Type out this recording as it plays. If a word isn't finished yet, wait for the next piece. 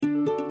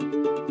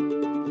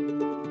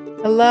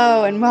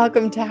Hello, and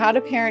welcome to How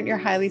to Parent Your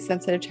Highly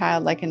Sensitive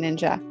Child Like a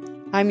Ninja.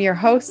 I'm your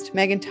host,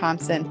 Megan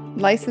Thompson,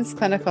 licensed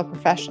clinical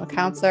professional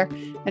counselor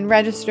and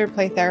registered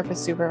play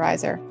therapist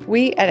supervisor.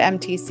 We at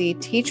MTC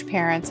teach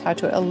parents how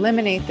to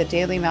eliminate the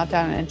daily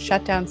meltdown and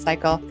shutdown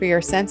cycle for your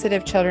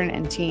sensitive children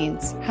and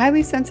teens.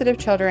 Highly sensitive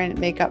children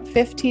make up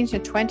 15 to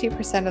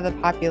 20% of the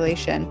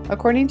population,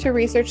 according to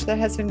research that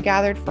has been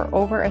gathered for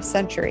over a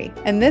century.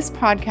 And this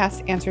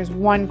podcast answers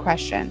one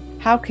question: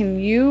 how can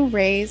you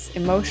raise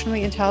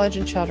emotionally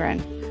intelligent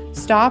children,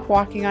 stop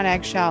walking on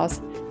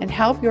eggshells, and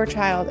help your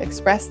child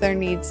express their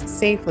needs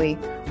safely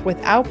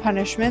without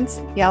punishments,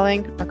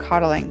 yelling, or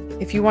coddling?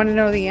 If you want to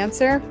know the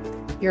answer,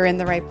 you're in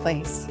the right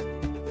place.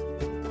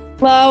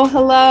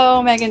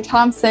 Hello, Megan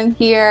Thompson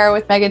here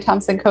with Megan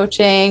Thompson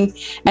Coaching,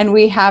 and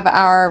we have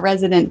our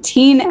resident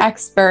teen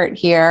expert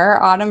here,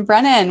 Autumn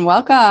Brennan.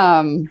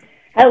 Welcome.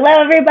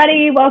 Hello,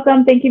 everybody.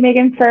 Welcome. Thank you,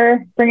 Megan,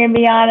 for bringing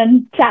me on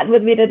and chatting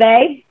with me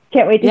today.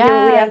 Can't wait to hear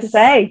what we have to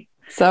say.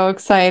 So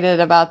excited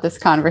about this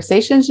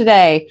conversation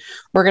today.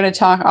 We're going to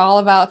talk all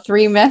about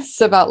 3 myths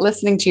about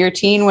listening to your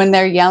teen when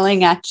they're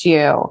yelling at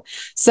you.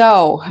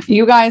 So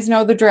you guys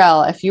know the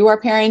drill. If you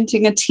are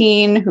parenting a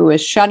teen who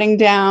is shutting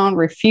down,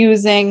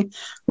 refusing,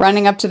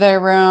 running up to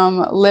their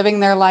room, living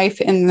their life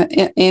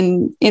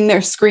in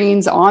their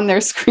screens, on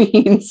their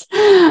screens,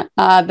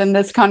 then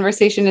this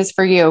conversation is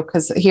for you.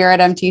 Because here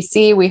at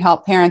MTC, we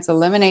help parents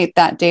eliminate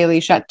that daily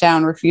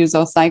shutdown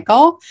refusal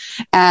cycle.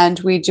 And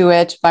we do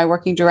it by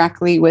working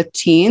directly with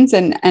teens.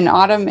 And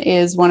Autumn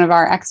is one of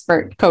our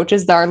expert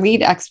coaches, our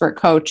lead expert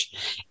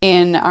coach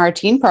in our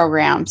teen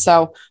program.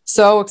 So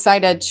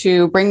excited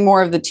to bring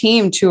more of the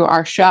team to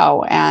our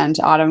show. And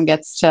Autumn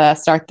gets to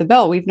start the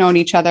bill. We've known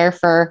each other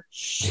for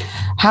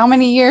how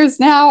many years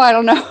now? I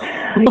don't know.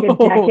 Like a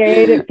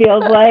decade, it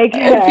feels like.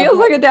 It feels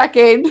like a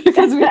decade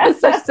because we have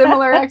such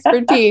similar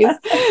expertise.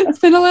 It's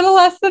been a little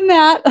less than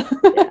that.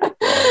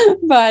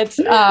 But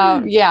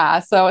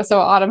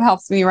so Autumn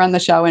helps me run the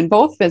show in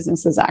both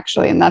businesses,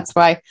 actually. And that's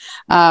why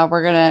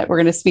we're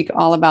gonna speak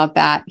all about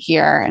that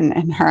here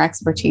and her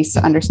expertise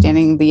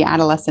understanding the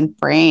adolescent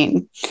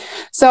brain.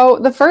 So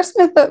the first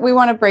myth that we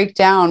want to break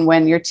down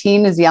when your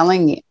teen is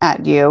yelling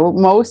at you,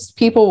 most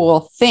people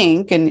will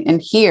think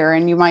and hear,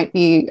 and you might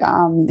be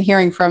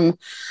hearing from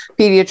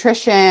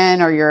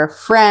pediatrician or your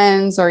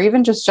friends, or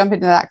even just jumping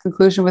to that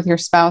conclusion with your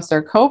spouse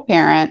or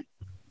co-parent,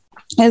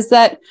 is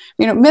that,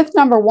 myth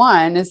number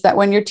 1 is that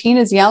when your teen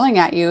is yelling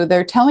at you,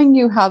 they're telling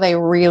you how they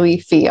really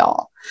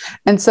feel.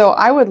 And so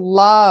I would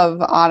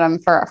love, Autumn,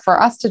 for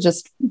us to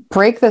just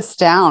break this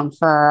down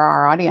for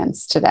our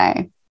audience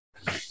today.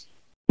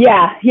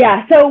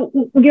 Yeah. So,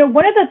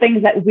 one of the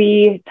things that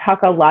we talk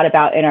a lot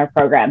about in our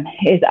program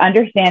is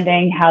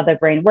understanding how the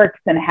brain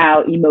works and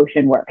how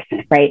emotion works,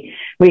 right?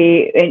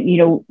 We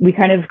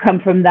kind of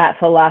come from that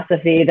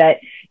philosophy that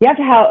you have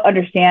to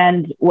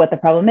understand what the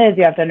problem is.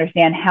 You have to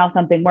understand how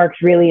something works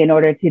really in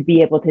order to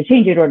be able to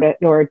change it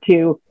or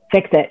to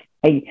fix it.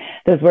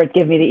 Those words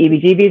give me the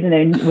EBGBs, and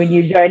then when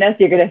you join us,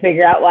 you're going to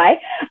figure out why.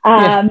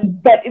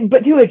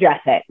 But to address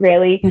it,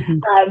 really.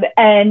 Mm-hmm.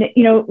 And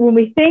when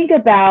we think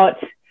about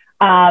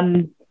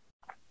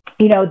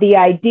the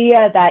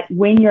idea that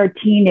when your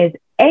teen is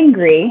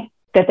angry,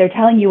 that they're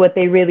telling you what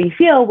they really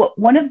feel,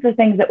 one of the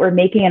things that we're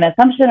making an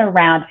assumption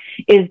around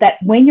is that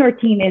when your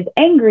teen is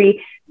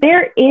angry,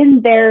 they're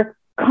in their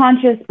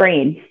conscious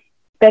brain,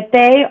 that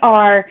they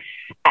are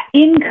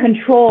in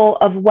control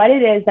of what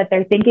it is that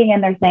they're thinking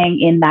and they're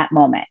saying in that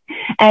moment.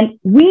 And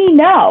we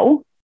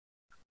know,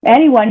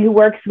 anyone who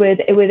works with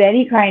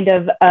any kind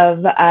of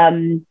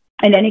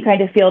in any kind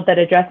of field that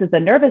addresses the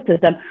nervous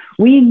system,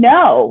 we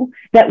know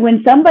that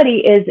when somebody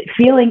is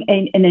feeling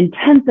an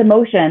intense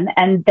emotion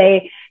and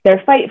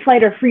their fight,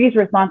 flight, or freeze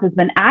response has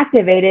been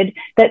activated,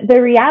 that the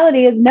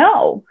reality is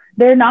no,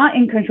 they're not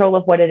in control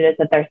of what it is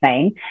that they're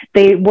saying.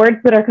 The words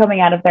that are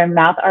coming out of their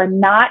mouth are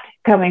not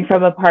coming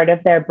from a part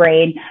of their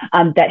brain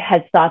that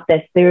has thought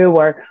this through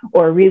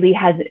or really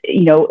has,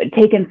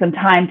 taken some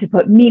time to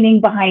put meaning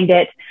behind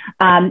it.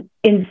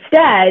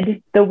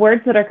 Instead, the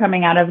words that are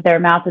coming out of their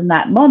mouth in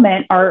that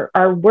moment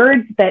are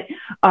words that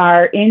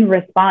are in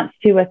response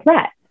to a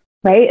threat,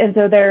 right? And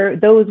so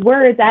those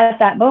words at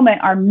that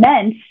moment are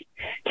meant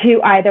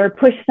to either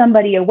push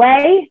somebody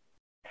away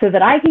so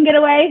that I can get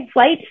away,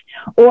 flight,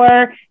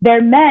 or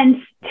they're meant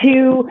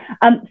to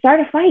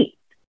start a fight,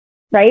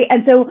 right?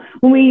 And so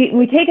when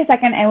we take a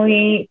second and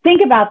we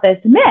think about this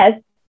myth,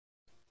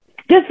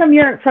 just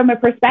from a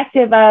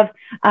perspective of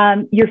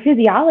your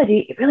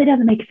physiology, it really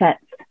doesn't make sense.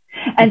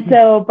 And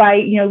so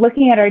by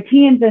looking at our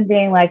teens and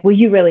being like, well,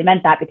 you really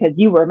meant that because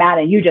you were mad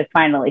and you just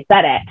finally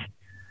said it.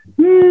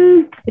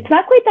 It's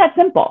not quite that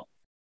simple.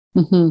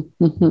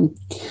 Mm-hmm, mm-hmm.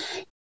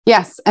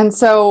 Yes. And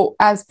so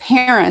as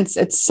parents,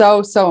 it's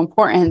so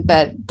important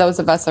that those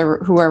of us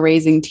who are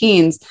raising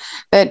teens,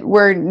 that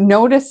we're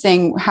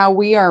noticing how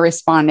we are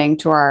responding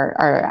to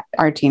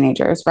our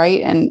teenagers,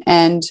 right?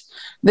 And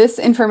this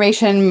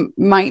information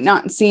might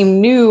not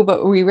seem new,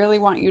 but we really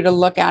want you to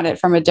look at it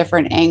from a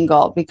different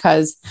angle,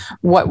 because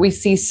what we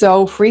see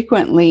so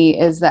frequently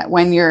is that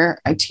when your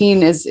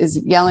teen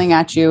is yelling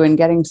at you and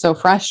getting so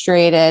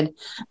frustrated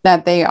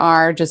that they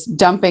are just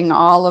dumping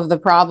all of the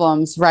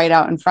problems right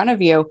out in front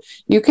of you,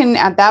 you can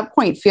at that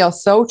point feel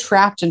so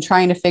trapped in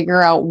trying to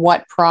figure out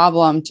what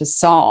problem to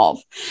solve.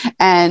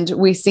 And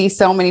we see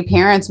so many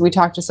parents, we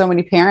talk to so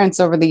many parents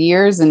over the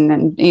years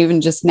and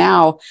even just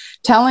now,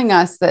 telling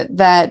us that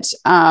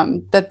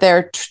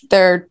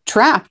they're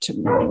trapped,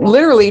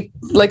 literally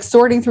like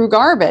sorting through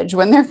garbage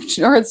when they're,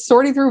 or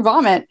sorting through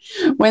vomit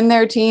when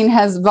their teen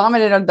has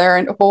vomited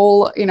their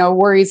whole,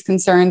 worries,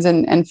 concerns,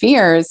 and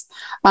fears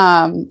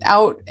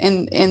out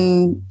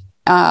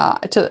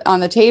on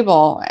the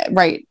table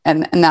right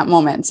in that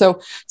moment.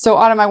 So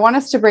Autumn, I want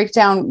us to break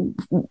down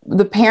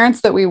the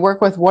parents that we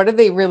work with. What do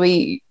they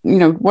really,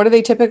 what do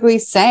they typically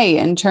say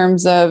in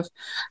terms of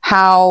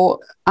how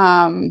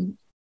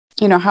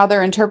how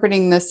they're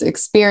interpreting this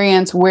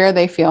experience, where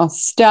they feel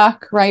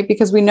stuck, right?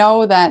 Because we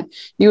know that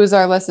you as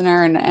our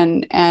listener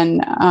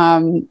and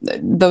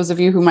those of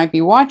you who might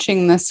be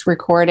watching this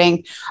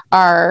recording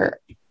are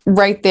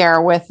right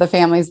there with the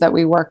families that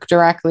we work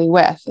directly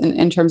with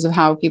in terms of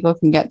how people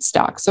can get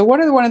stuck. So what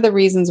are one of the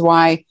reasons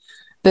why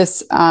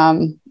this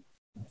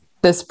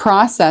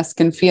process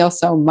can feel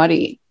so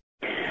muddy?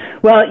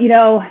 Well,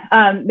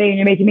 Megan,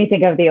 you're making me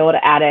think of the old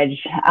adage,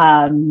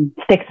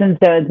 sticks and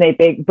stones may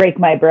break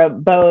my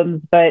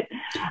bones, but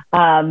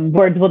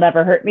words will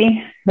never hurt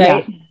me,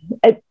 right?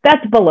 Yeah.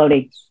 That's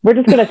baloney. We're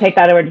just going to take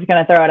that and we're just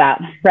going to throw it out,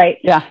 right?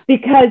 Yeah.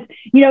 Because,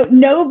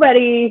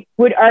 nobody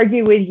would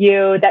argue with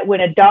you that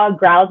when a dog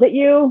growls at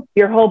you,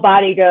 your whole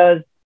body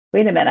goes,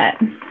 wait a minute,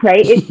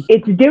 right?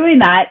 It's doing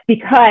that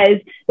because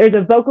there's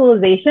a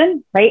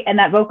vocalization, right? And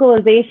that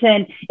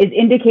vocalization is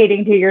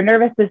indicating to your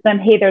nervous system,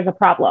 hey, there's a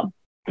problem.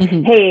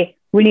 Mm-hmm. Hey,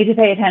 we need to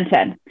pay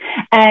attention.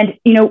 And,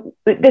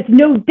 that's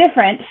no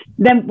different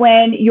than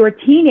when your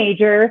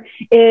teenager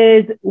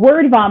is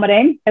word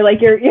vomiting. I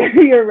like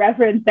your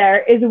reference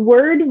there, is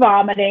word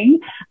vomiting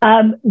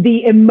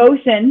the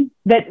emotion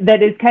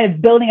that is kind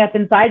of building up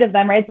inside of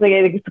them, right? It's like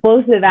an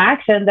explosive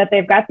action that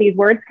they've got these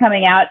words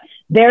coming out.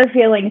 They're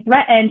feeling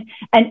threatened.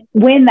 And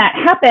when that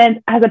happens,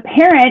 as a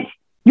parent,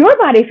 your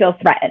body feels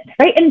threatened,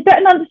 right? And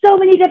threatened on so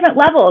many different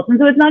levels. And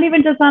so it's not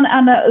even just on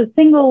a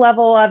single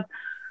level of,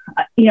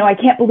 I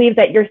can't believe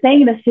that you're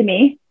saying this to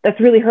me. That's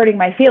really hurting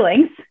my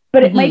feelings.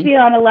 But it might be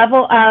on a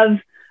level of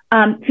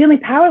feeling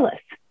powerless,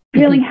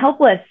 feeling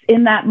helpless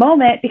in that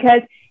moment,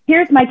 because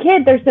here's my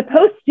kid. They're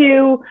supposed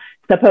to,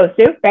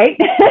 right?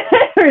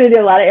 We're going to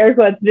do a lot of air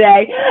quotes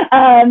today.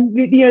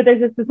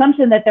 There's this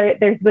assumption that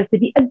they're supposed to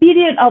be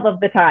obedient all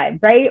of the time,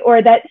 right?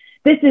 Or that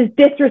this is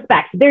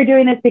disrespect. They're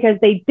doing this because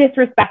they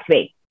disrespect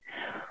me.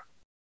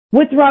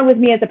 What's wrong with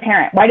me as a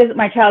parent? Why doesn't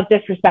my child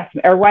disrespect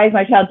me? Or why is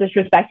my child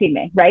disrespecting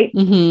me? Right.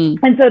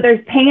 Mm-hmm. And so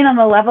there's pain on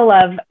the level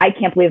of, I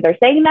can't believe they're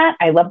saying that.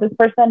 I love this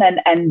person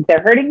and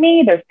they're hurting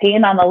me. There's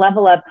pain on the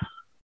level of,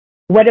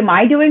 what am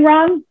I doing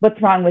wrong?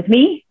 What's wrong with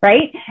me?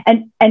 Right.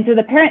 And so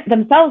the parent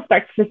themselves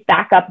starts to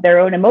stack up their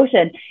own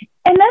emotion.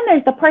 And then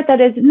there's the part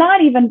that is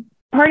not even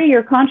part of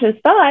your conscious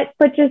thought,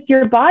 but just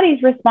your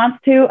body's response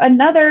to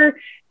another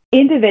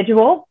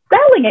individual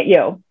growling at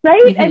you,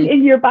 right? Mm-hmm.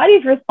 And your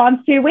body's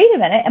response to, wait a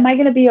minute, am I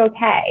going to be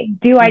okay?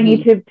 Do I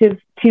need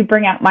to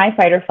bring out my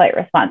fight or flight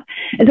response?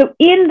 And so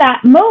in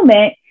that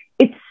moment,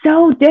 it's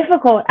so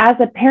difficult as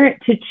a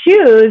parent to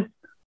choose,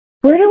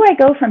 where do I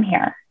go from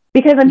here?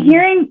 Because I'm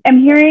hearing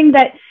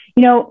that,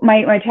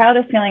 my child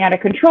is feeling out of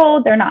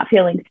control. They're not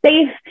feeling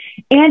safe.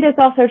 And it's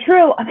also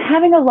true, I'm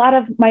having a lot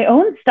of my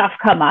own stuff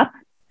come up,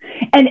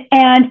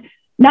 and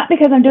not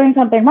because I'm doing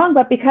something wrong,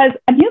 but because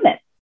I'm human.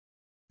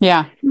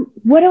 Yeah.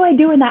 What do I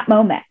do in that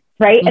moment?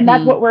 Right. Mm-hmm. And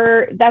that's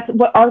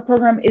what our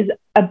program is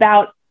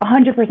about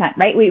 100%,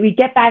 right? We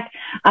get back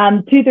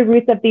to the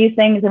roots of these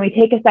things, and we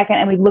take a second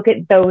and we look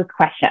at those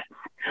questions.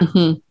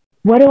 Mm-hmm.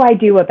 What do I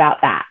do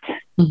about that?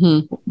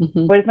 Mm-hmm.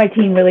 Mm-hmm. What is my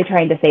teen really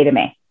trying to say to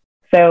me?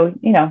 So,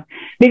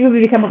 maybe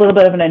we become a little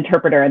bit of an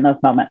interpreter in those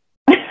moments.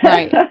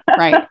 Right.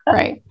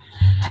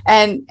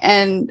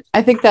 And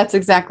I think that's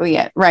exactly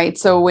it. Right.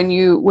 So when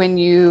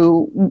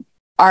you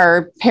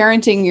are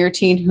parenting your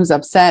teen who's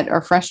upset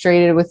or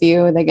frustrated with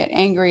you, they get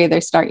angry,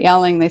 they start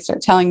yelling, they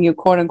start telling you,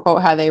 quote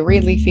unquote, how they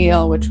really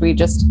feel, which we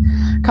just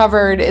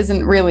covered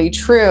isn't really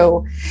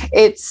true.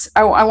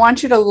 I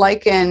want you to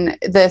liken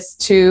this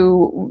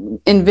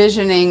to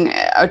envisioning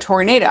a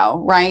tornado,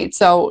 right?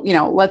 So,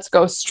 let's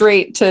go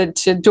straight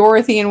to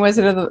Dorothy and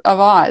Wizard of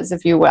Oz,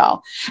 if you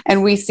will.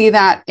 And we see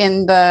that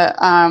in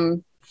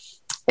the,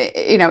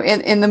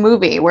 in the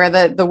movie where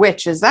the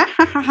witch is ha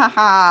ha ha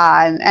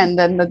ha, and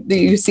then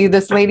you see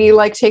this lady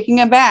like taking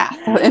a bath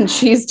and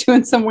she's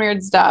doing some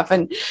weird stuff,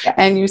 and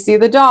you see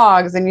the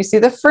dogs and you see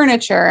the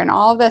furniture and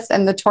all this,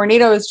 and the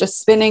tornado is just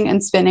spinning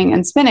and spinning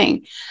and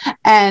spinning.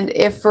 And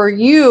if for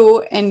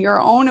you and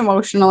your own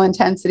emotional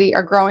intensity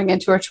are growing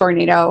into a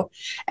tornado,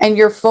 and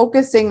you're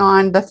focusing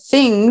on the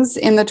things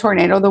in the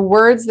tornado, the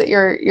words that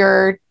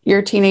your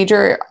your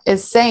teenager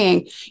is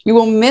saying, you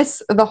will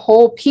miss the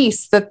whole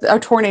piece that a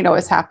tornado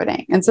is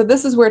happening. And so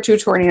this is where two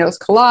tornadoes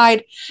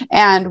collide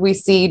and we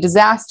see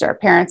disaster.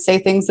 Parents say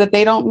things that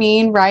they don't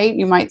mean, right?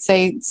 You might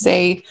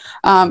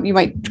you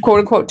might quote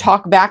unquote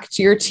talk back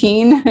to your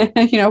teen,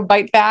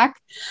 bite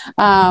back,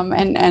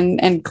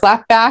 and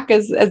clap back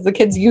as the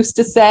kids used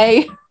to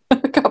say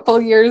a couple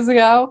years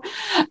ago.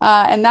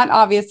 And that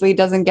obviously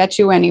doesn't get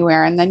you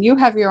anywhere. And then you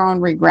have your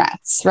own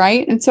regrets,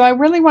 right? And so I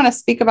really want to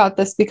speak about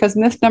this because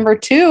myth number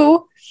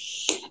 2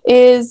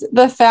 is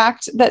the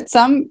fact that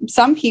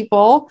some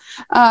people,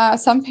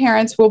 some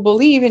parents will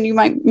believe, and you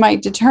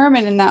might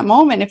determine in that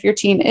moment if your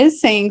teen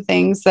is saying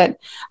things that,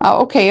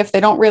 okay, if they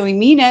don't really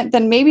mean it,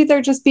 then maybe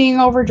they're just being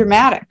over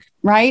dramatic,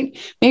 right?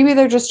 Maybe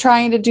they're just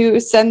trying to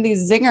send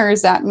these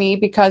zingers at me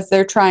because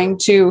they're trying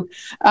to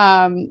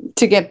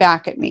get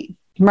back at me.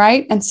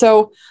 Right. And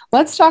so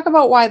let's talk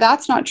about why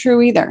that's not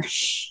true either.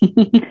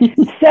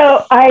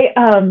 So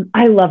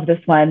I love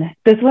this one.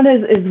 This one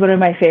is one of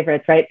my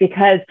favorites, right?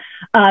 Because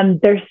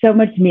there's so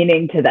much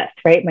meaning to this,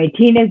 right? My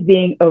teen is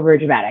being over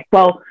dramatic.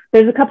 Well,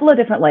 there's a couple of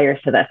different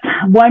layers to this.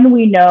 One,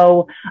 we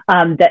know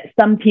that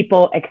some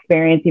people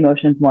experience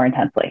emotions more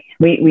intensely.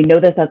 We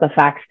know this as a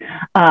fact.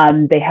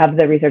 They have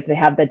the research, they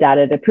have the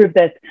data to prove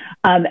this.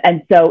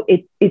 And so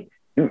it's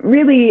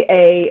really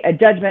a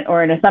judgment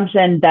or an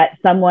assumption that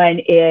someone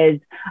is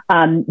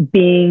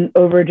being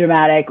over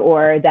dramatic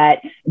or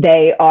that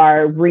they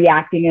are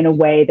reacting in a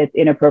way that's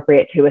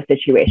inappropriate to a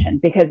situation.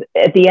 Because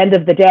at the end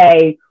of the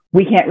day,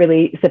 we can't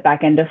really sit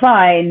back and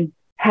define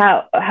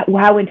how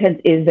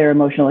intense is their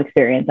emotional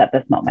experience at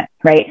this moment,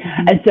 right?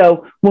 Mm-hmm. And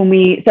so when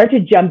we start to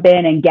jump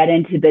in and get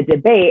into the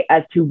debate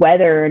as to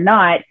whether or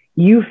not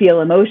you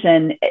feel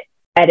emotion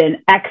at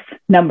an X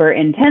number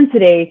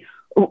intensity,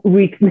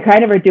 we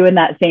kind of are doing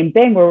that same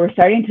thing where we're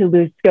starting to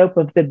lose scope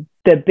of the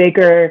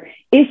bigger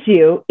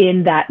issue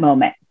in that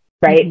moment,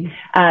 right?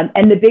 Mm-hmm.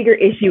 And the bigger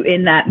issue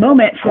in that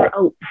moment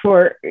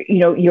for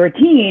your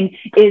teen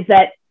is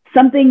that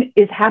something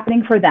is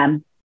happening for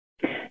them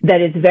that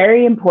is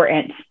very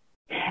important,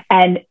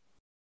 and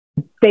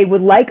they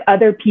would like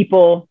other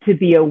people to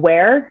be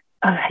aware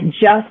of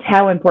just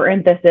how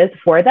important this is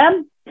for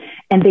them,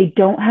 and they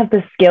don't have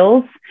the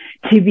skills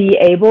to be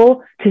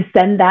able to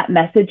send that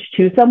message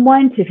to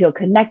someone, to feel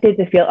connected,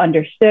 to feel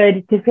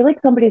understood, to feel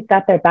like somebody's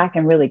got their back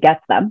and really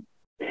gets them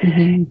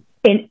mm-hmm.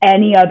 in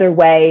any other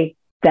way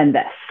than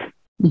this.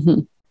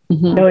 Mm-hmm.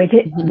 Mm-hmm.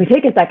 So we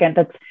take a second.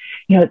 That's,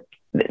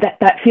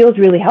 that feels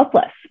really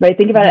helpless, right?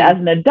 Think about mm-hmm. it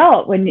as an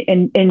adult when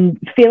in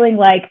feeling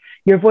like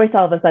your voice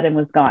all of a sudden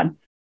was gone.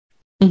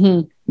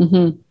 Mm-hmm.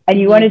 Mm-hmm. And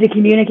you wanted to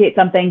communicate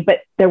something, but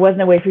there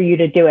wasn't a way for you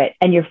to do it.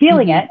 And you're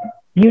feeling mm-hmm. it.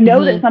 You know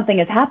mm-hmm. that something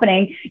is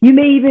happening. You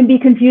may even be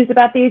confused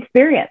about the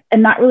experience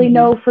and not really mm-hmm.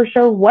 know for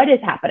sure what is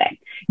happening.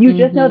 You mm-hmm.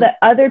 just know that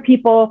other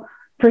people,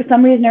 for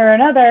some reason or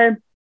another,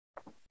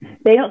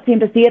 they don't seem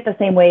to see it the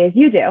same way as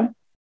you do.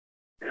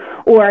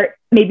 Or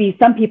maybe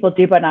some people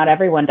do, but not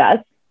everyone does.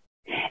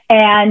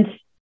 And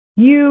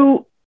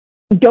you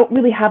don't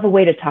really have a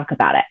way to talk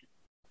about it.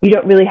 You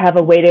don't really have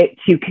a way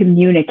to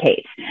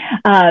communicate.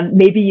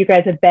 Maybe you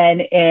guys have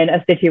been in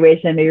a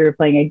situation, maybe you're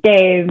playing a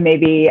game,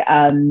 maybe,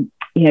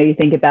 you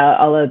think about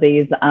all of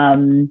these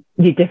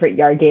different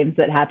yard games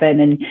that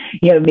happen, and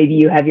maybe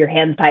you have your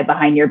hands tied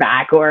behind your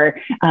back, or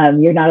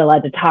you're not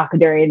allowed to talk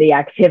during the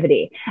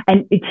activity.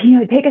 And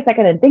take a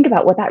second and think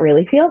about what that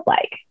really feels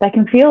like. That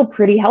can feel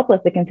pretty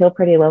helpless. It can feel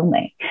pretty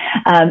lonely.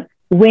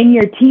 When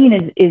your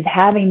teen is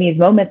having these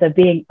moments of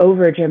being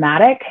over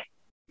dramatic,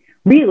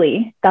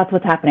 really, that's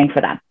what's happening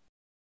for them.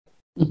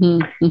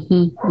 Mm-hmm,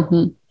 mm-hmm,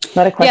 mm-hmm. A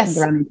lot of questions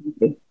around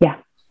intensity. Yeah.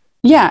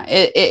 Yeah,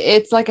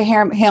 it's like a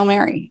Hail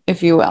Mary,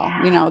 if you will.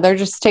 Yeah. They're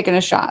just taking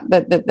a shot.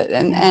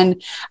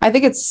 And I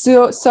think it's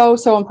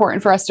so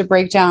important for us to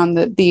break down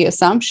the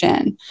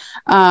assumption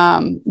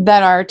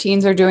that our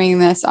teens are doing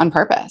this on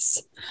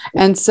purpose.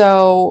 And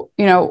so,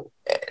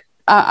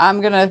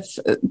 I'm going to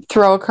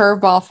throw a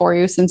curveball for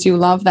you since you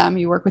love them.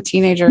 You work with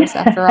teenagers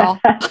after all.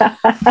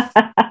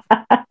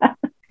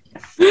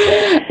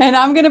 And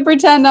I'm going to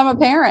pretend I'm a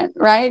parent,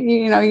 right?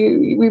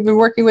 We've been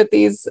working with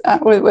these,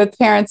 with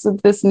parents with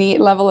this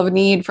level of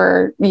need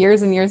for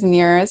years and years and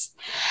years.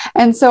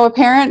 And so a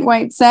parent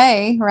might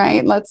say,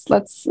 right, let's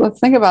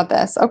think about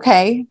this.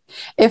 Okay,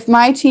 if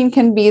my teen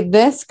can be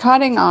this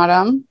cutting,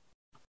 Autumn,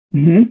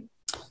 mm-hmm.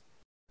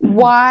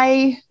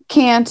 why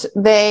can't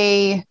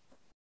they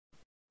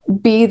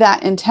be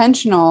that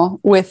intentional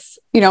with,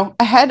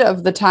 ahead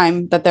of the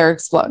time that they're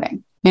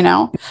exploding?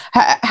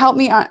 Help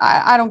me.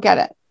 I don't get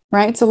it.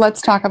 Right. So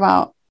let's talk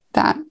about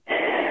that.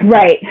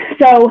 Right.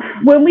 So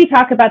when we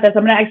talk about this,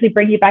 I'm going to actually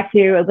bring you back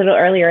to a little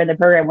earlier in the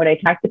program when I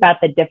talked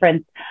about the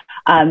difference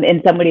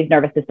in somebody's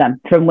nervous system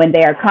from when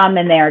they are calm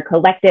and they are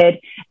collected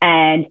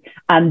and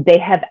they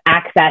have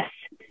access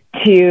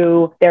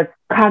to their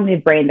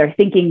cognitive brain, their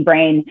thinking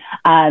brain,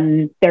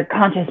 their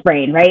conscious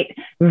brain, right?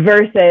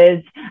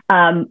 Versus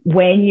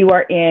when you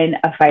are in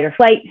a fight or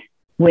flight,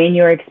 when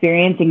you're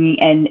experiencing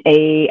an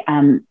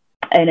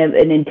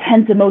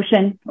intense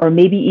emotion or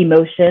maybe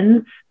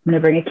emotions I'm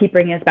going to keep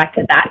bringing us back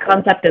to that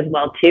concept as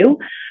well too.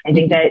 I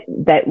think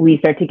that we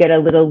start to get a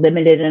little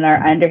limited in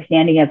our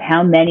understanding of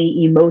how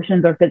many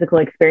emotions or physical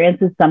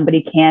experiences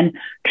somebody can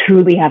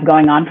truly have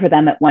going on for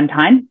them at one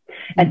time.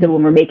 And so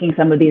when we're making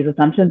some of these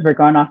assumptions, we're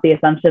going off the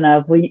assumption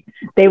of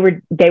they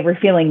were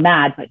feeling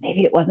mad, but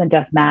maybe it wasn't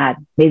just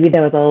mad. Maybe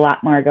there was a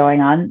lot more going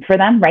on for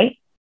them, right?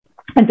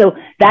 And so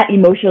that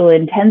emotional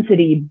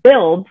intensity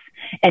builds,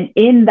 and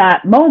in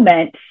that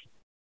moment,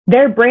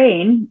 their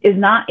brain is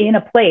not in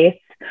a place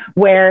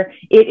where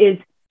it is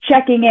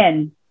checking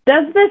in.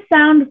 Does this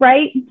sound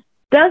right?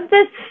 Does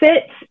this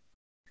fit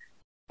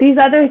these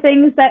other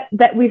things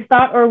that we've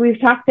thought or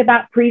we've talked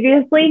about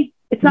previously?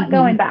 It's not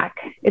going back.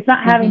 It's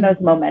not having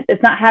those moments.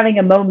 It's not having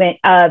a moment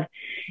of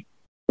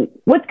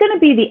what's going to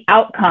be the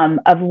outcome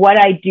of what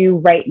I do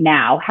right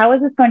now? How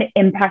is this going to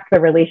impact the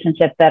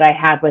relationship that I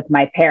have with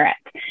my parent?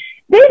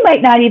 They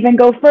might not even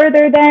go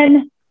further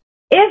than,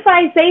 if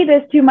I say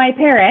this to my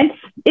parents,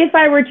 if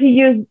I were to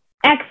use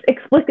X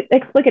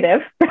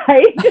explicative,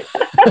 right?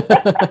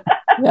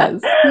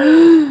 Yes.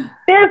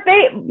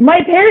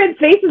 My parents'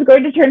 face is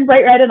going to turn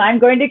bright red and I'm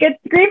going to get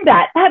screamed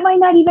at. That might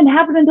not even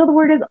happen until the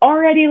word has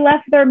already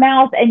left their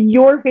mouth and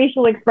your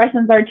facial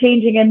expressions are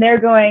changing and they're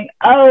going,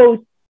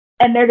 oh,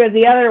 and there goes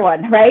the other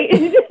one, right?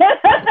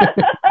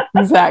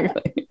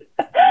 Exactly.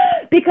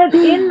 Because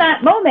in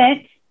that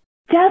moment,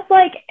 just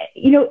like,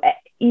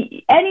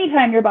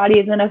 anytime your body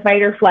is in a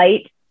fight or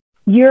flight,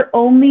 you're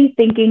only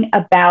thinking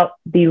about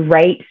the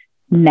right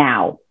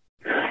now.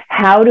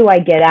 How do I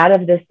get out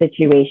of this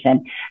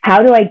situation?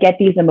 How do I get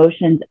these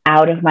emotions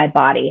out of my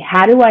body?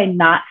 How do I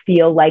not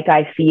feel like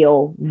I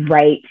feel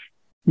right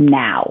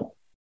now?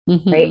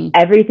 Right?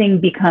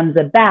 Everything becomes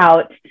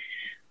about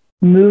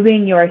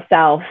moving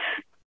yourself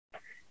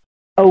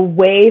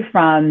away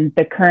from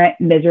the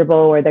current miserable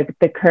or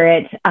the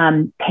current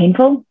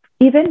painful,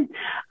 even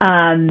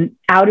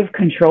out of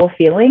control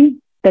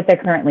feeling that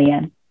they're currently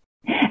in.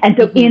 And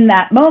so in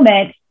that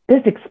moment,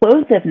 this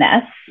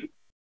explosiveness,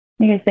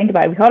 you guys think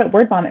about it, we call it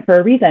word vomit for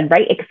a reason,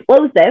 right?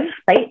 Explosive,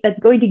 right? That's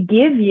going to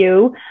give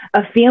you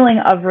a feeling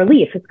of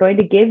relief. It's going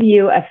to give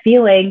you a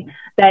feeling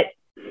that,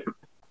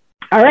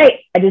 all right,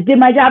 I just did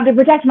my job to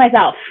protect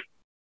myself,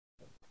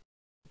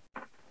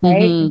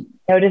 right?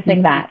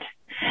 Noticing that.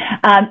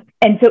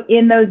 And so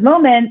in those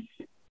moments,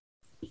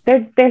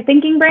 their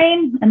thinking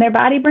brain and their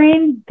body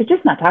brain, they're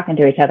just not talking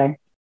to each other.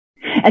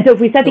 And so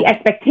if we set the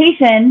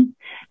expectation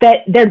that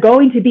they're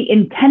going to be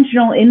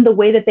intentional in the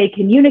way that they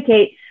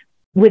communicate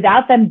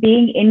without them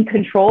being in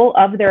control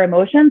of their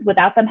emotions,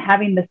 without them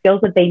having the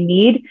skills that they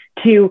need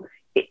to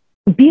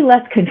be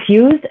less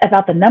confused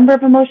about the number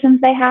of emotions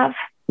they have,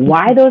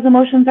 why those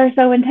emotions are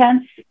so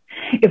intense,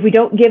 if we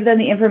don't give them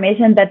the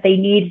information that they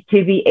need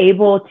to be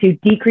able to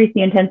decrease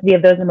the intensity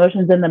of those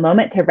emotions in the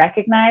moment, to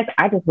recognize,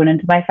 I just went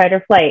into my fight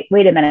or flight.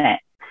 Wait a minute.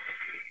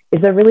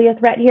 Is there really a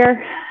threat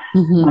here?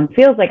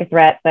 Feels like a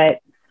threat, but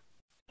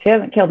she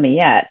hasn't killed me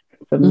yet.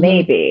 So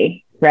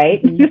maybe,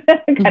 right?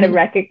 Kind of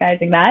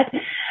recognizing that.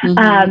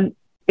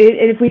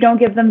 If we don't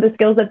give them the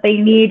skills that they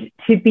need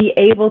to be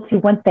able to,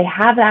 once they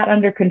have that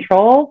under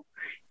control,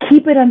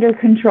 keep it under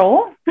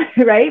control,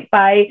 right?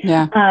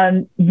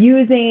 By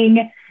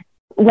using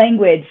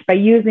language, by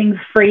using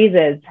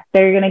phrases,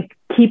 they're going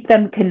to keep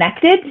them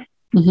connected.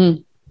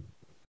 And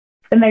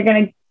they're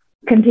going to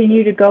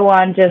continue to go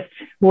on just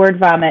word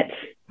vomit.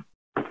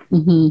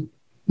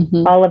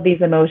 All of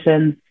these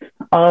emotions,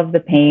 all of the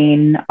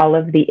pain, all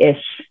of the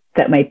ish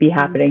that might be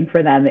happening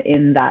for them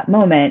in that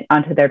moment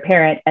onto their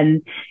parent.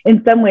 And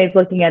in some ways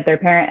looking at their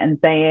parent and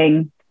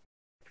saying,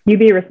 you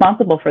be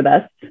responsible for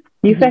this,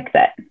 you fix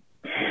it,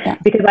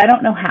 because I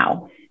don't know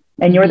how.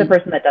 And you're the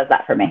person that does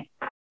that for me.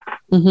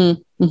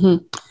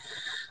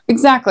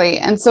 Exactly.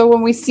 And so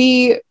when we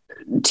see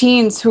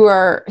teens who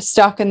are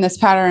stuck in this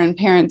pattern, and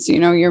parents,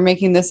 you're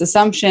making this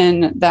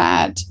assumption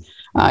that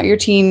your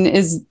teen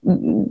is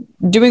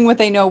doing what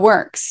they know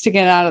works to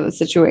get out of the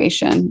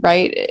situation,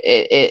 right?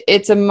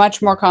 It's a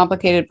much more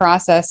complicated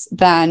process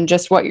than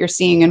just what you're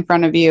seeing in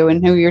front of you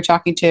and who you're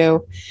talking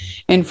to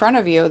in front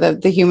of you,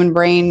 the human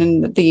brain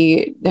and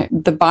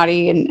the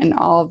body and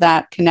all of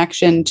that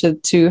connection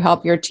to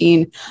help your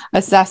teen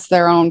assess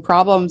their own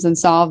problems and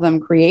solve them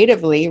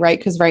creatively, right?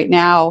 Because right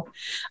now,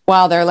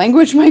 while their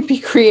language might be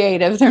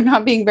creative, they're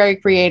not being very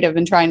creative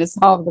in trying to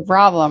solve the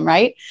problem,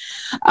 right?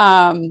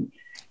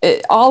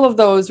 All of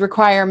those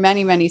require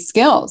many, many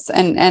skills,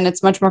 and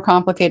it's much more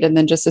complicated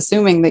than just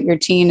assuming that your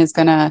teen is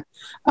going to,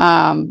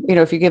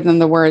 if you give them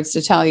the words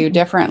to tell you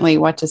differently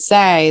what to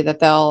say, that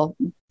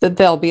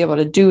they'll be able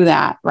to do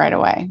that right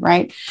away,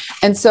 right?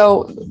 And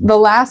so the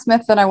last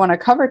myth that I want to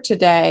cover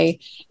today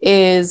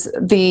is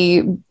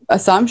the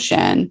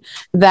assumption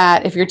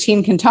that if your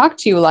teen can talk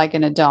to you like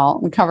an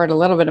adult, we covered a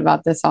little bit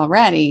about this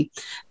already,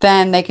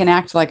 then they can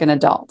act like an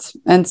adult.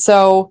 And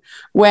so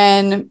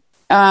when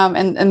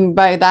and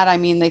by that, I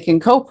mean, they can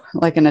cope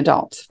like an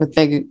adult with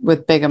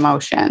big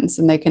emotions,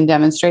 and they can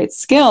demonstrate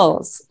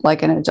skills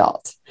like an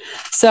adult.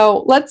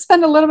 So let's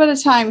spend a little bit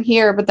of time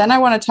here, but then I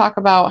want to talk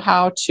about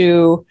how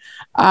to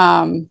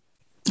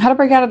how to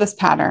break out of this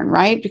pattern,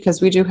 right?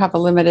 Because we do have a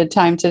limited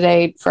time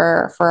today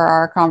for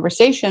our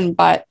conversation,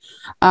 but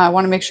I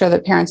want to make sure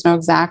that parents know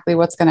exactly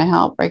what's going to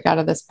help break out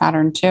of this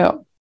pattern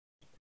too.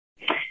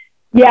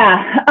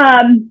 Yeah.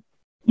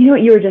 You know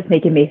what you were just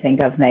making me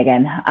think of,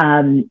 Megan?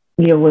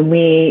 You know,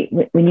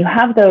 when you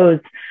have those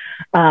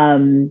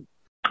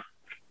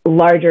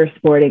larger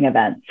sporting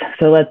events,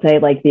 so let's say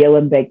like the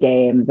Olympic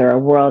Games or a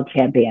World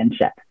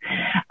Championship,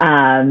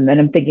 and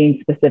I'm thinking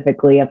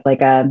specifically of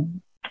like a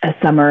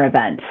summer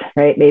event,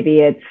 right? Maybe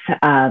it's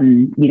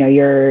you know,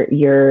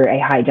 you're a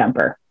high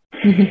jumper.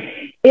 Mm-hmm.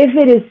 If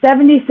it is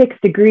 76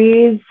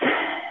 degrees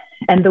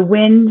and the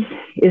wind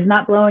is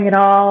not blowing at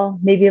all,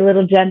 maybe a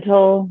little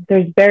gentle,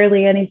 there's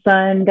barely any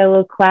sun, got a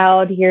little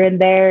cloud here and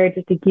there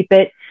just to keep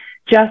it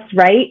just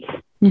right,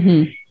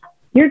 mm-hmm.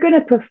 you're going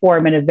to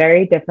perform in a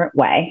very different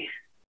way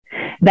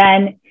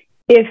than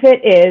if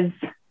it is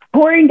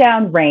pouring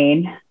down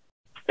rain,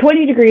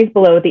 20 degrees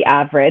below the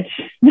average,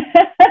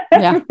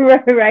 yeah.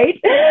 right?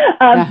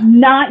 Yeah.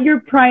 Not your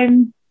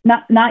prime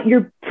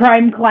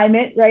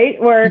climate, right?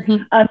 Or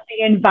mm-hmm. The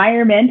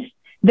environment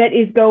that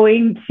is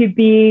going to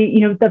be,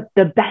 you know,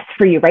 the best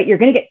for you, right? You're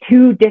going to get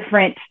two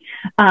different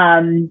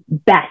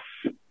bests,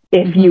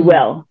 if mm-hmm. you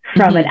will,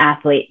 from mm-hmm. an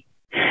athlete.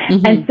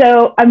 Mm-hmm. And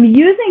so I'm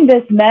using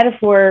this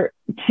metaphor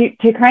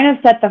to kind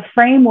of set the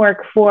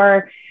framework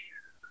for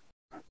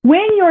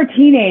when your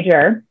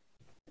teenager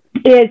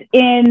is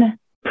in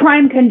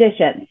prime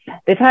conditions.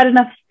 They've had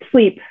enough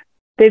sleep.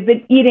 They've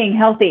been eating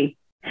healthy,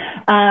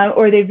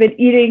 or they've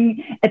been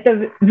eating at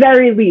the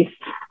very least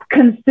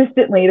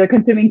consistently. They're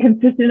consuming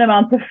consistent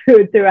amounts of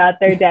food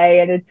throughout their day,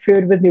 and it's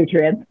food with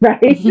nutrients,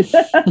 right? They've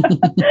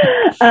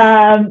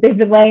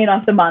been laying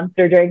off the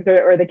monster drinks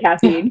or the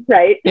caffeine,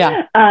 right?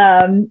 Yeah.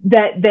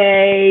 That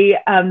they,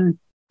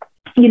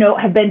 you know,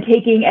 have been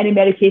taking any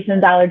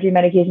medications, allergy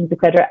medications, et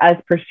cetera, as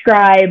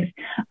prescribed,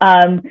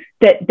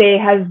 that they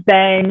have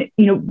been,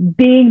 you know,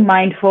 being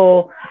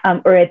mindful,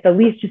 or at the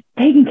least just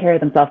taking care of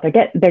themselves.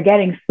 They're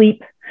getting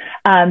sleep.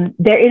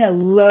 They're in a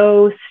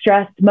low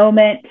stress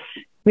moment.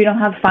 We don't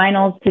have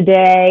finals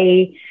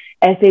today.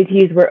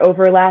 SATs were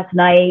over last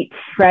night,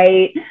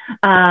 right?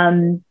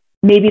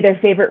 Maybe their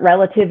favorite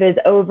relative is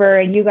over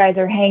and you guys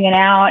are hanging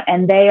out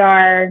and they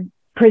are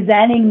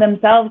presenting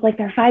themselves like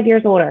they're 5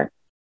 years older.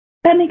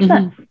 That makes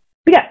mm-hmm. sense.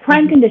 We got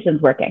prime mm-hmm.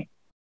 conditions working.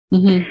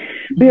 Mm-hmm.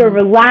 We are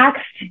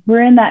relaxed.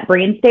 We're in that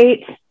brain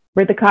state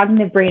where the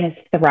cognitive brain is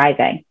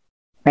thriving,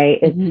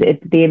 right? Mm-hmm.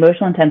 It's the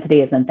emotional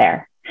intensity isn't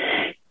there.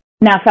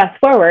 Now, fast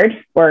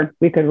forward, or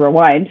we could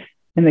rewind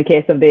in the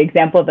case of the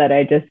example that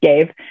I just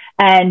gave,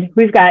 and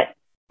we've got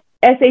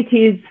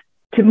SATs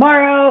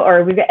tomorrow,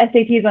 or we've got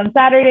SATs on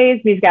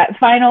Saturdays. We've got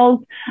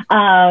finals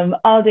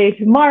all day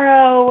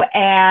tomorrow,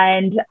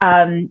 and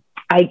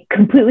I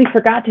completely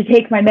forgot to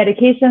take my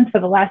medications for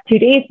the last 2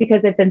 days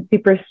because I've been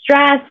super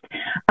stressed.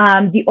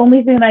 The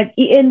only thing that I've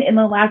eaten in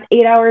the last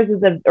 8 hours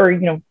is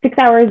 6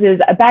 hours is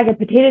a bag of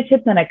potato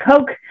chips and a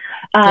Coke.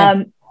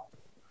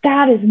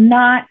 That is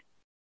not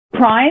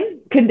prime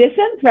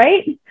conditions,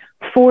 right?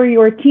 For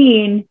your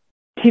teen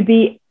to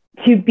be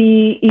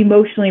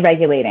emotionally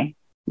regulating.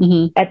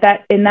 Mm-hmm.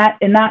 In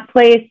that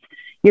place,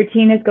 your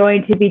teen is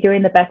going to be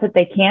doing the best that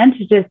they can to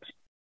just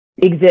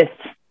exist,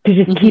 to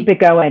just mm-hmm. keep it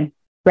going.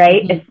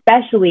 Right? Mm-hmm.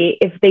 Especially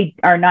if they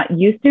are not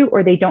used to,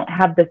 or they don't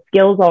have the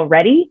skills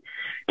already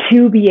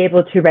to be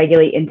able to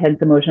regulate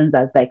intense emotions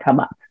as they come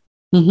up.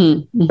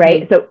 Mm-hmm. Mm-hmm.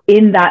 Right? So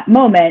in that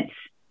moment,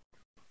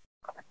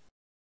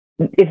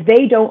 if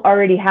they don't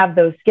already have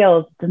those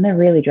skills, then they're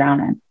really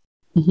drowning.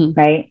 Mm-hmm.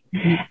 Right?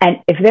 Mm-hmm.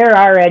 And if they're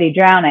already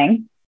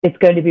drowning, it's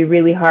going to be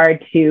really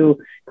hard to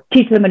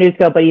teach them a new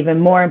skill, but even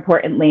more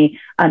importantly,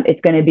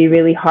 it's going to be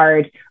really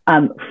hard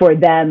for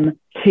them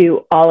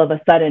to all of a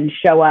sudden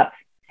show up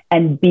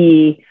and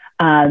be,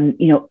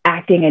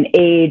 acting an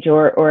age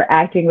or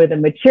acting with a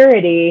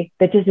maturity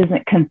that just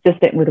isn't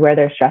consistent with where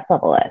their stress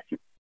level is.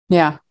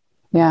 Yeah.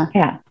 Yeah.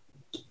 Yeah.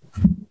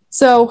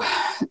 So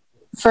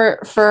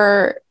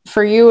for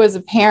you as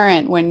a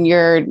parent, when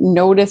you're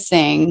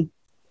noticing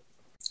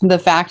the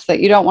fact that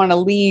you don't want to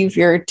leave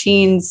your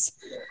teens'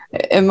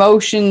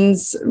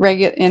 emotions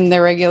in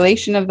the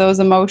regulation of those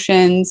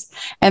emotions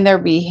and their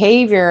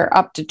behavior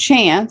up to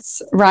chance,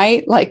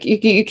 right? Like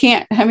you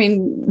can't, I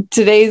mean,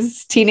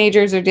 today's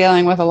teenagers are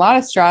dealing with a lot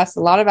of stress, a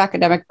lot of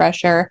academic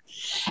pressure,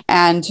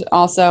 and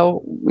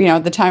also,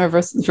 the time of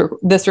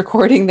this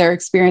recording, they're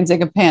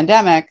experiencing a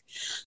pandemic.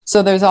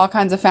 So there's all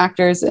kinds of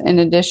factors in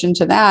addition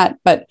to that,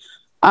 but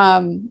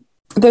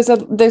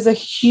there's a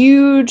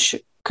huge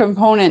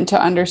component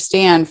to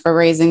understand for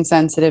raising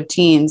sensitive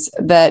teens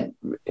that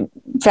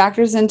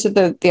factors into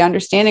the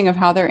understanding of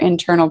how their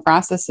internal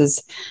process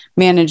is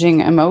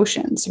managing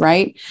emotions,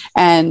 right?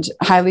 And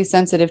highly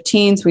sensitive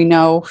teens, we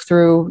know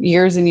through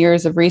years and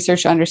years of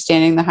research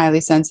understanding the highly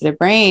sensitive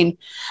brain,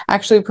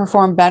 actually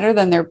perform better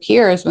than their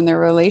peers when their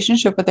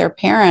relationship with their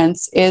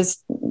parents is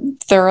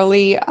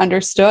thoroughly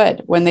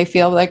understood, when they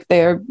feel like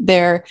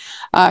they're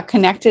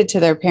connected to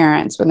their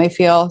parents, when they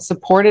feel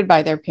supported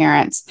by their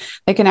parents,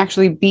 they can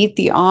actually beat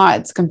the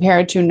odds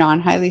compared to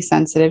non-highly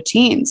sensitive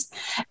teens.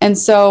 And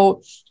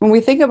so when we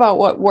think about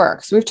what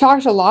works, we've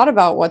talked a lot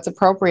about what's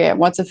appropriate,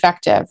 what's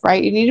effective,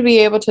 right? You need to be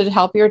able to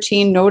help your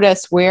teen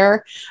notice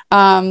where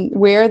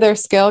their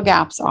skill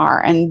gaps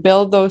are and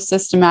build those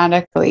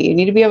systematically. You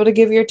need to be able to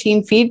give your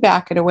teen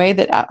feedback in a way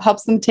that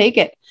helps them take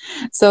it,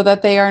 so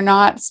that they are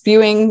not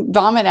spewing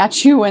vomit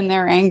at you when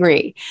they're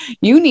angry.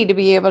 You need to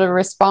be able to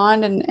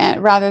respond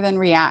and rather than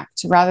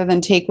react, rather than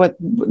take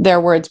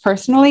their words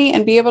personally,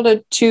 and be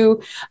able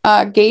to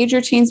gauge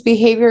your teen's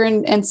behavior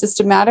and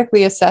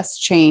systematically assess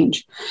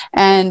change.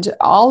 And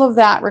all of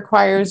that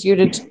requires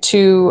you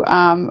to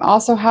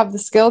also have the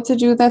skill to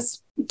do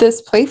this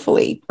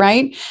playfully,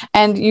 right?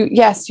 And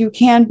you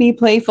can be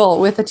playful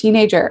with a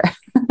teenager.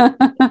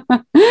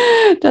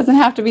 It doesn't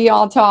have to be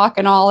all talk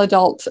and all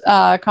adult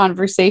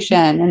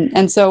conversation.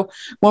 And so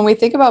when we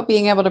think about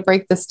being able to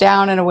break this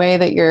down in a way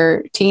that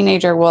your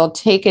teenager will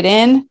take it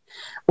in,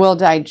 will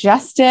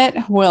digest it,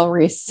 will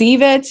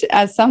receive it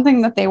as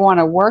something that they want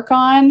to work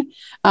on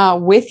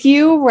with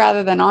you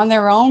rather than on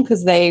their own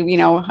because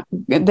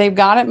they've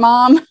got it,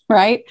 mom,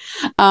 right?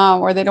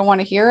 Or they don't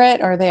want to hear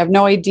it, or they have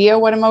no idea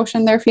what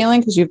emotion they're feeling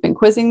because you've been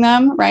quizzing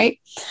them, right?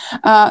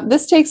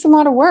 This takes a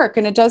lot of work,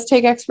 and it does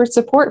take expert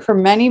support for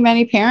many,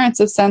 many parents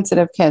of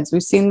sensitive kids.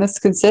 We've seen this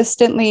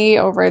consistently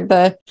over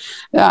the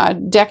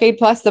decade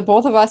plus that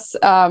both of us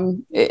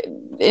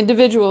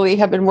individually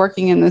have been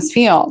working in this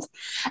field.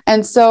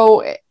 And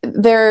so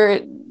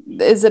there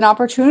is an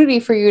opportunity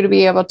for you to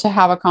be able to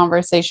have a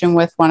conversation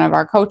with one of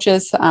our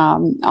coaches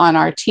on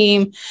our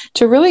team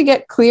to really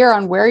get clear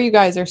on where you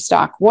guys are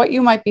stuck, what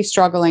you might be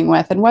struggling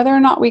with, and whether or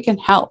not we can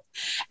help.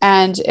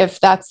 And if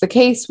that's the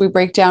case, we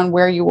break down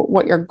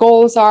what your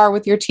goals are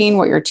with your teen,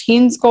 what your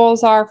teen's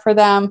goals are for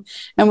them,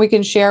 and we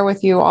can share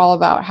with you all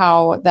about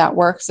how that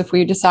works if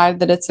we decide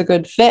that it's a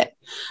good fit.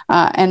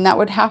 And that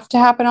would have to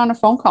happen on a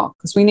phone call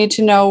because we need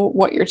to know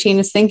what your teen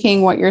is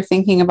thinking, what you're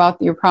thinking about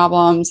your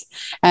problems,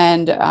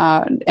 and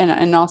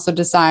also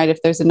decide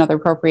if there's another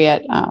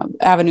appropriate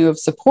avenue of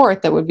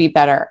support that would be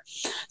better.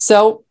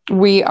 So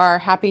we are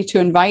happy to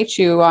invite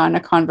you on a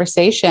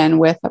conversation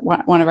with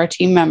one of our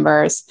team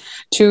members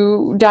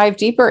to dive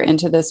deeper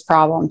into this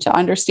problem, to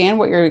understand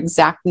what your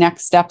exact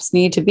next steps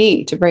need to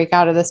be to break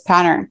out of this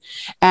pattern.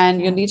 And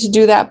you'll need to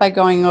do that by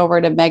going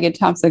over to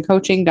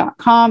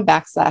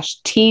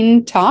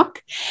meganthompsoncoaching.com/teen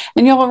talk,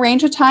 and you'll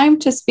arrange a time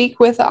to speak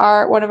with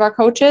one of our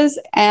coaches.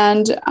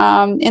 And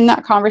in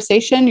that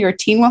conversation, your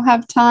teen will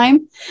have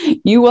time,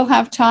 you will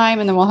have time,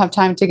 and then we'll have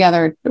time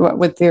together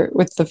with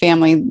the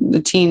family,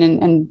 the teen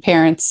and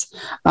parents.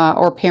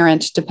 Or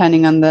parent,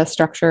 depending on the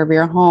structure of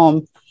your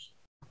home.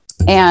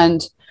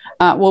 And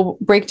we'll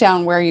break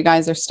down where you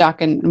guys are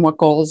stuck and what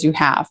goals you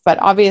have. But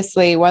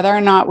obviously, whether or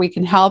not we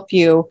can help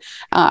you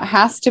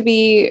has to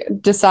be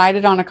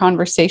decided on a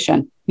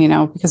conversation,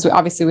 because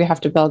obviously we have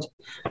to build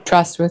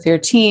trust with your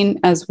teen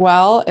as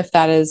well, if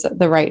that is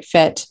the right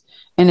fit,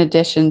 in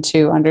addition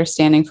to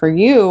understanding for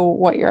you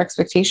what your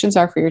expectations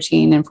are for your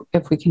teen and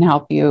if we can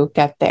help you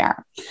get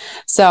there.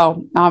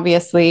 So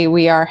obviously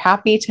we are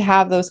happy to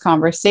have those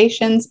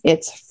conversations.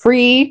 It's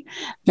free.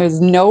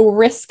 There's no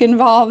risk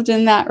involved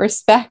in that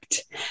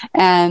respect.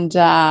 And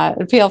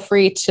feel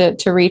free to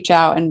reach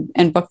out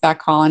and book that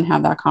call and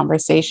have that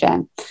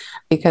conversation,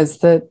 because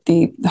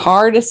the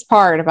hardest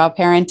part about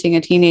parenting a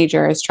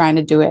teenager is trying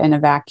to do it in a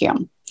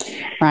vacuum,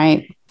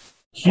 right?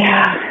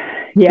 Yeah.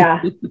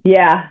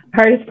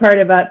 Hardest part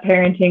about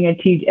parenting a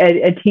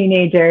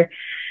teenager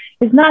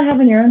is not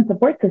having your own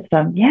support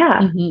system.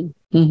 Yeah,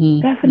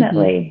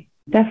 definitely.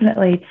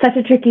 It's such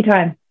a tricky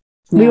time.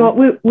 Yeah.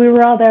 We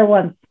were all there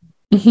once.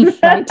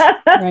 Right.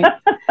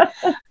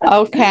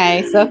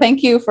 Okay. So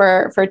thank you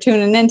for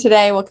tuning in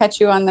today. We'll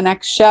catch you on the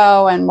next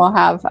show, and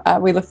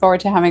we look forward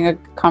to having a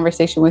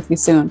conversation with you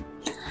soon.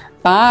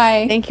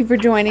 Bye. Thank you for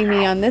joining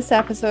me on this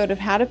episode of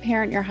How to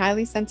Parent Your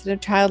Highly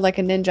Sensitive Child Like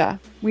a Ninja.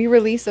 We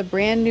release a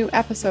brand new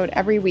episode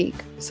every week,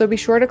 so be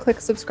sure to click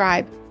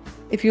subscribe.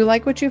 If you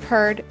like what you've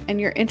heard and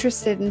you're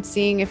interested in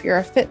seeing if you're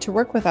a fit to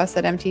work with us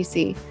at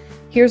MTC,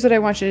 here's what I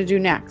want you to do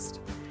next.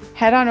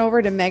 Head on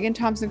over to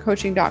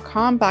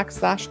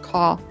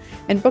meganthompsoncoaching.com/call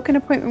and book an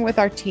appointment with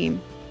our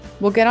team.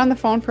 We'll get on the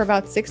phone for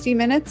about 60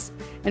 minutes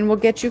and we'll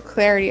get you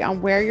clarity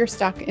on where you're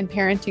stuck in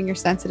parenting your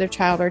sensitive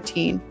child or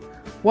teen,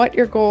 what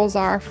your goals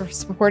are for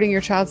supporting your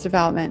child's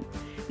development.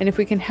 And if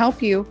we can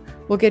help you,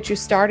 we'll get you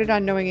started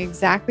on knowing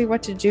exactly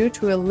what to do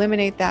to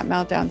eliminate that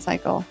meltdown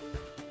cycle.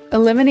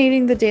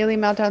 Eliminating the daily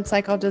meltdown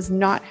cycle does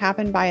not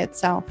happen by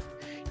itself.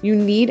 You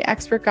need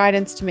expert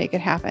guidance to make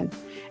it happen.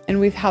 And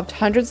we've helped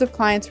hundreds of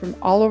clients from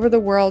all over the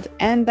world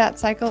end that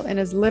cycle in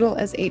as little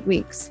as 8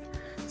 weeks.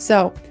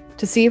 So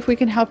to see if we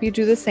can help you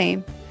do the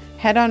same,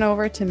 head on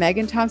over to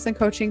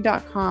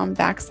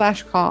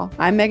meganthompsoncoaching.com/call.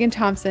 I'm Megan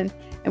Thompson,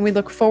 and we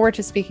look forward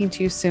to speaking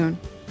to you soon.